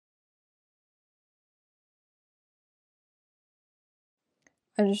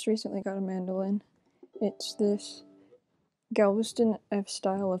I just recently got a mandolin. It's this Galveston F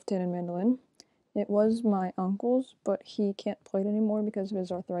style left-handed mandolin. It was my uncle's, but he can't play it anymore because of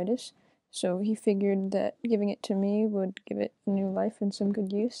his arthritis. So he figured that giving it to me would give it a new life and some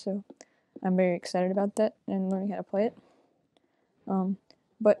good use. So I'm very excited about that and learning how to play it.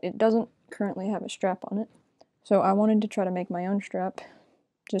 But it doesn't currently have a strap on it. So I wanted to try to make my own strap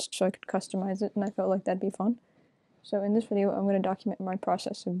just so I could customize it, and I felt like that'd be fun. So in this video, I'm going to document my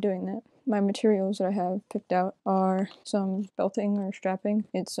process of doing that. My materials that I have picked out are some belting or strapping.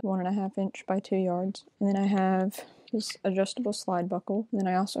 It's 1.5 inch by 2 yards. And then I have this adjustable slide buckle. And then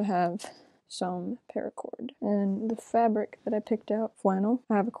I also have some paracord. And the fabric that I picked out, flannel.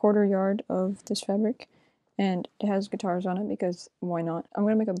 I have a 1/4 yard of this fabric. And it has guitars on it because why not? I'm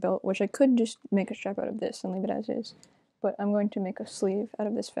going to make a belt, which I could just make a strap out of this and leave it as is. But I'm going to make a sleeve out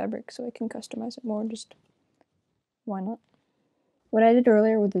of this fabric so I can customize it more, just why not? What I did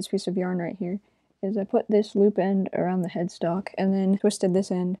earlier with this piece of yarn right here is I put this loop end around the headstock and then twisted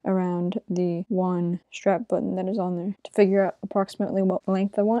this end around the one strap button that is on there to figure out approximately what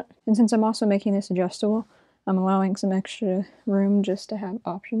length I want. And since I'm also making this adjustable, I'm allowing some extra room just to have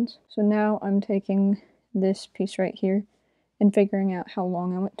options. So now I'm taking this piece right here and figuring out how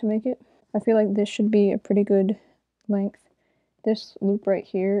long I want to make it. I feel like this should be a pretty good length. This loop right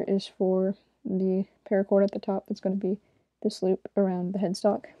here is for the paracord at the top. It's going to be this loop around the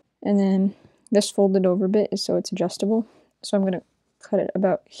headstock. And then this folded over bit is so it's adjustable. So I'm going to cut it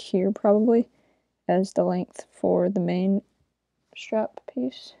about here probably as the length for the main strap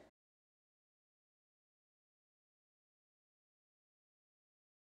piece.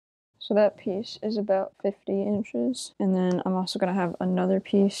 So that piece is about 50 inches. And then I'm also going to have another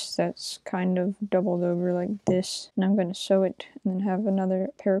piece that's kind of doubled over like this. And I'm going to sew it and then have another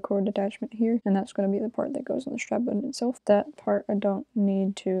paracord attachment here. And that's going to be the part that goes on the strap button itself. That part I don't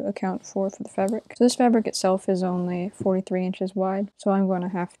need to account for the fabric. So this fabric itself is only 43 inches wide. So I'm going to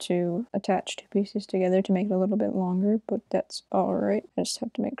have to attach 2 pieces together to make it a little bit longer, but that's alright. I just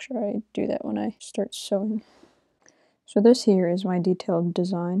have to make sure I do that when I start sewing. So this here is my detailed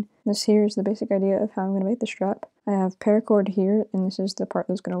design. This here is the basic idea of how I'm going to make the strap. I have paracord here, and this is the part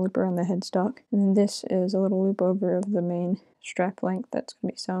that's going to loop around the headstock. And then this is a little loop over of the main strap length that's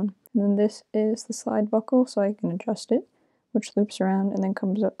going to be sewn. And then this is the slide buckle, so I can adjust it, which loops around and then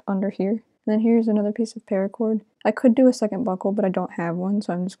comes up under here. And then here's another piece of paracord. I could do a second buckle, but I don't have one,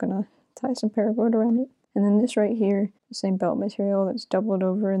 so I'm just going to tie some paracord around it. And then this right here, the same belt material that's doubled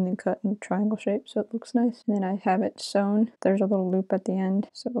over and then cut in triangle shape so it looks nice. And then I have it sewn. There's a little loop at the end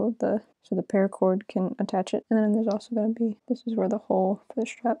so the paracord can attach it. And then there's also going to be, this is where the hole for the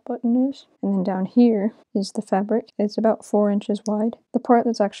strap button is. And then down here is the fabric. It's about 4 inches wide. The part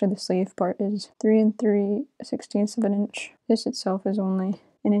that's actually the sleeve part is 3 3/16 of an inch. This itself is only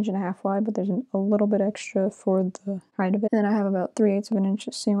 1.5 inches wide, but there's a little bit extra for the height of it. And then I have about 3/8 of an inch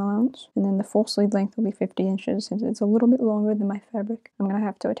seam allowance. And then the full sleeve length will be 50 inches since it's a little bit longer than my fabric. I'm going to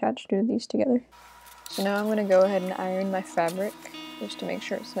have to attach 2 of these together. So now I'm going to go ahead and iron my fabric just to make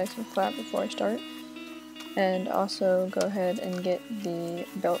sure it's nice and flat before I start. And also go ahead and get the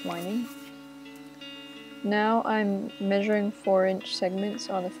belt lining. Now I'm measuring 4-inch segments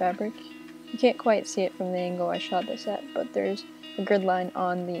on the fabric. You can't quite see it from the angle I shot this at, but there's a grid line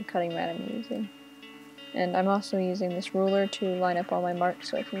on the cutting mat I'm using. And I'm also using this ruler to line up all my marks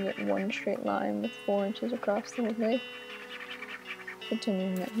so I can get one straight line with 4 inches across the whole way.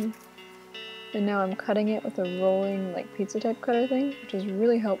 Continuing that here. And now I'm cutting it with a rolling like pizza type cutter thing, which is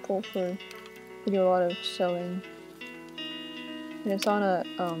really helpful for if you do a lot of sewing. And it's on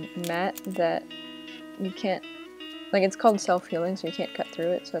a mat that you can't, like it's called self-healing, so you can't cut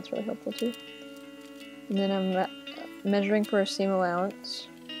through it, so that's really helpful too. And then I'm measuring for a seam allowance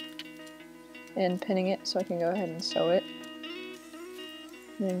and pinning it so I can go ahead and sew it.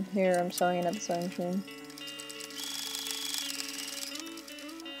 And then here I'm sewing it at the sewing machine.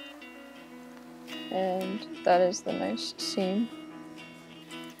 And that is the nice seam.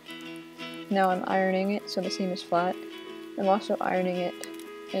 Now I'm ironing it so the seam is flat. I'm also ironing it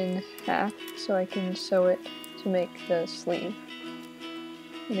in half so I can sew it to make the sleeve.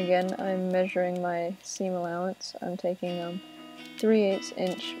 And again, I'm measuring my seam allowance. I'm taking 3/8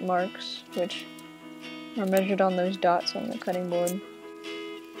 inch marks, which are measured on those dots on the cutting board,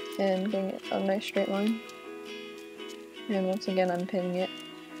 and getting it a nice straight line. And once again, I'm pinning it.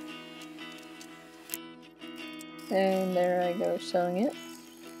 And there I go, sewing it.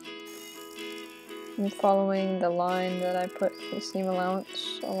 I'm following the line that I put for the seam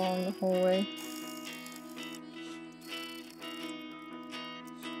allowance along the whole way.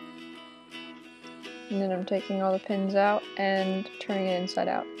 And then I'm taking all the pins out and turning it inside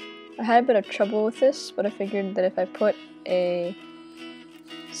out. I had a bit of trouble with this, but I figured that if I put a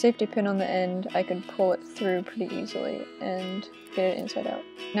safety pin on the end, I could pull it through pretty easily and get it inside out.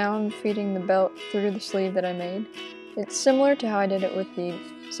 Now I'm feeding the belt through the sleeve that I made. It's similar to how I did it with the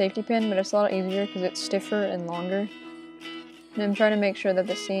safety pin, but it's a lot easier because it's stiffer and longer. And I'm trying to make sure that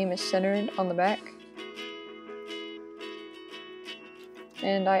the seam is centered on the back.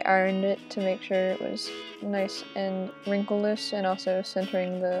 And I ironed it to make sure it was nice and wrinkleless and also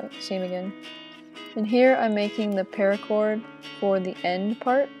centering the seam again. And here I'm making the paracord for the end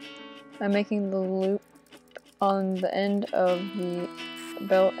part. I'm making the loop on the end of the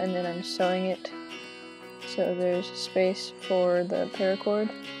belt and then I'm sewing it so there's space for the paracord.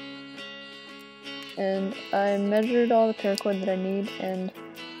 And I measured all the paracord that I need, and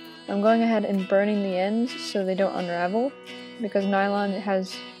I'm going ahead and burning the ends so they don't unravel, because nylon, it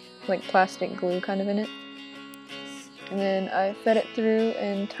has like plastic glue kind of in it. And then I fed it through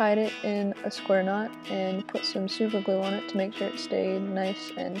and tied it in a square knot and put some super glue on it to make sure it stayed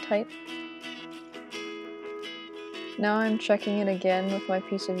nice and tight. Now I'm checking it again with my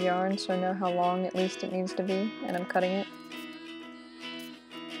piece of yarn so I know how long at least it needs to be, and I'm cutting it.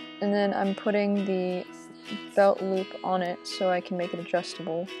 And then I'm putting the belt loop on it so I can make it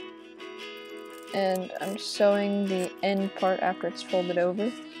adjustable. And I'm sewing the end part after it's folded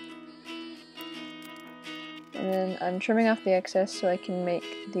over. And then I'm trimming off the excess so I can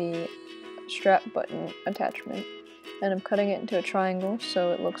make the strap button attachment. And I'm cutting it into a triangle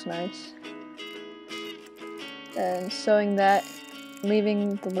so it looks nice. And sewing that,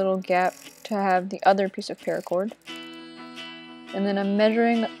 leaving the little gap to have the other piece of paracord. And then I'm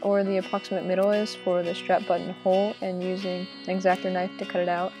measuring where the approximate middle is for the strap button hole and using an Exacto-knife to cut it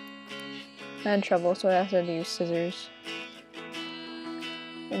out. I had trouble, so I also had to use scissors.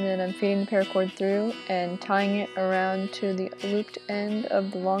 And then I'm feeding the paracord through and tying it around to the looped end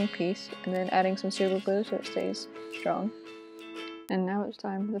of the long piece, and then adding some super glue so it stays strong. And now it's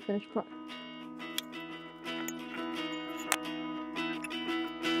time for the finished product.